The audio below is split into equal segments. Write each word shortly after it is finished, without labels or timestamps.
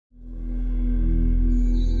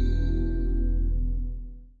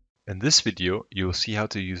In this video, you will see how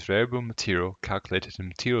to use variable material calculated in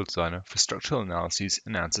Material Designer for structural analyses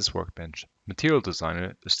in ANSYS Workbench. Material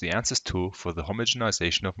Designer is the ANSYS tool for the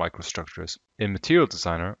homogenization of microstructures. In Material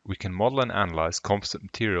Designer, we can model and analyze composite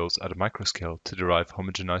materials at a microscale to derive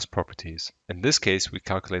homogenized properties. In this case, we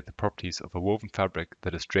calculate the properties of a woven fabric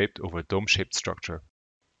that is draped over a dome-shaped structure.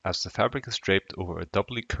 As the fabric is draped over a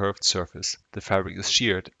doubly curved surface, the fabric is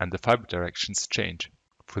sheared and the fiber directions change.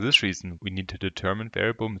 For this reason, we need to determine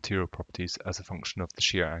variable material properties as a function of the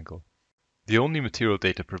shear angle. The only material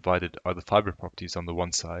data provided are the fiber properties on the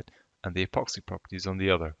one side and the epoxy properties on the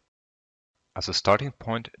other. As a starting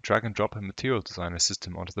point, drag and drop a Material Designer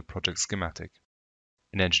system onto the project schematic.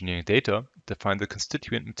 In Engineering Data, define the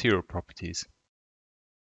constituent material properties.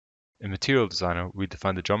 In Material Designer, we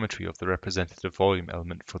define the geometry of the representative volume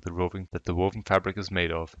element for the roving that the woven fabric is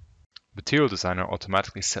made of. Material Designer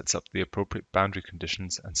automatically sets up the appropriate boundary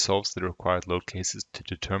conditions and solves the required load cases to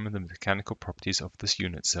determine the mechanical properties of this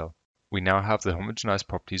unit cell. We now have the homogenized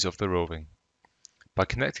properties of the roving. By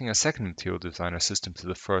connecting a second Material Designer system to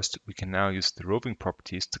the first, we can now use the roving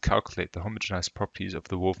properties to calculate the homogenized properties of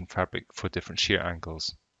the woven fabric for different shear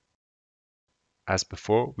angles. As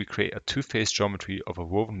before, we create a two-phase geometry of a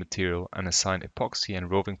woven material and assign epoxy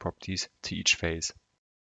and roving properties to each phase.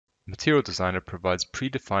 Material Designer provides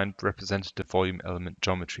predefined representative volume element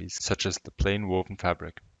geometries, such as the plain woven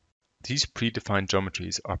fabric. These predefined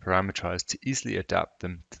geometries are parameterized to easily adapt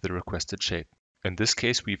them to the requested shape. In this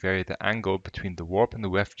case, we vary the angle between the warp and the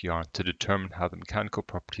weft yarn to determine how the mechanical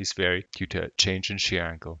properties vary due to a change in shear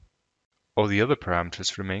angle. All the other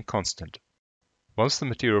parameters remain constant. Once the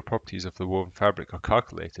material properties of the woven fabric are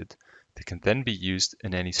calculated, they can then be used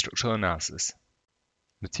in any structural analysis.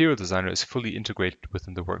 Material Designer is fully integrated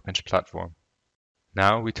within the Workbench platform.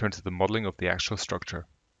 Now we turn to the modeling of the actual structure.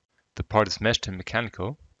 The part is meshed in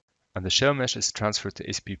Mechanical, and the shell mesh is transferred to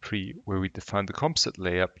ACP Pre, where we define the composite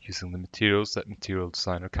layup using the materials that Material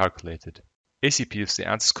Designer calculated. ACP is the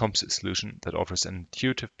ANSYS Composite solution that offers an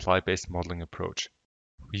intuitive ply-based modeling approach.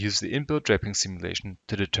 We use the inbuilt draping simulation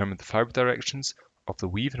to determine the fiber directions of the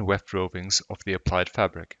weave and weft rovings of the applied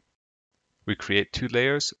fabric. We create two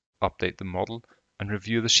layers, update the model, and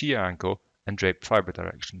review the shear angle and draped fiber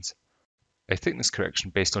directions. A thickness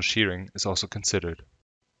correction based on shearing is also considered.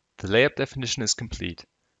 The layup definition is complete,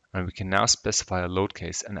 and we can now specify a load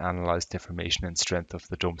case and analyze deformation and strength of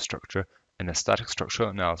the dome structure in a static structural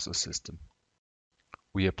analysis system.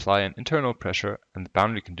 We apply an internal pressure and the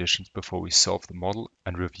boundary conditions before we solve the model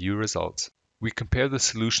and review results. We compare the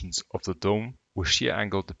solutions of the dome with shear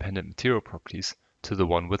angle dependent material properties to the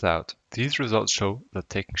one without. These results show that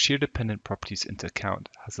taking shear-dependent properties into account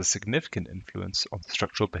has a significant influence on the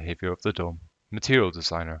structural behavior of the dome. Material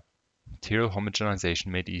Designer. Material homogenization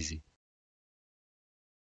made easy.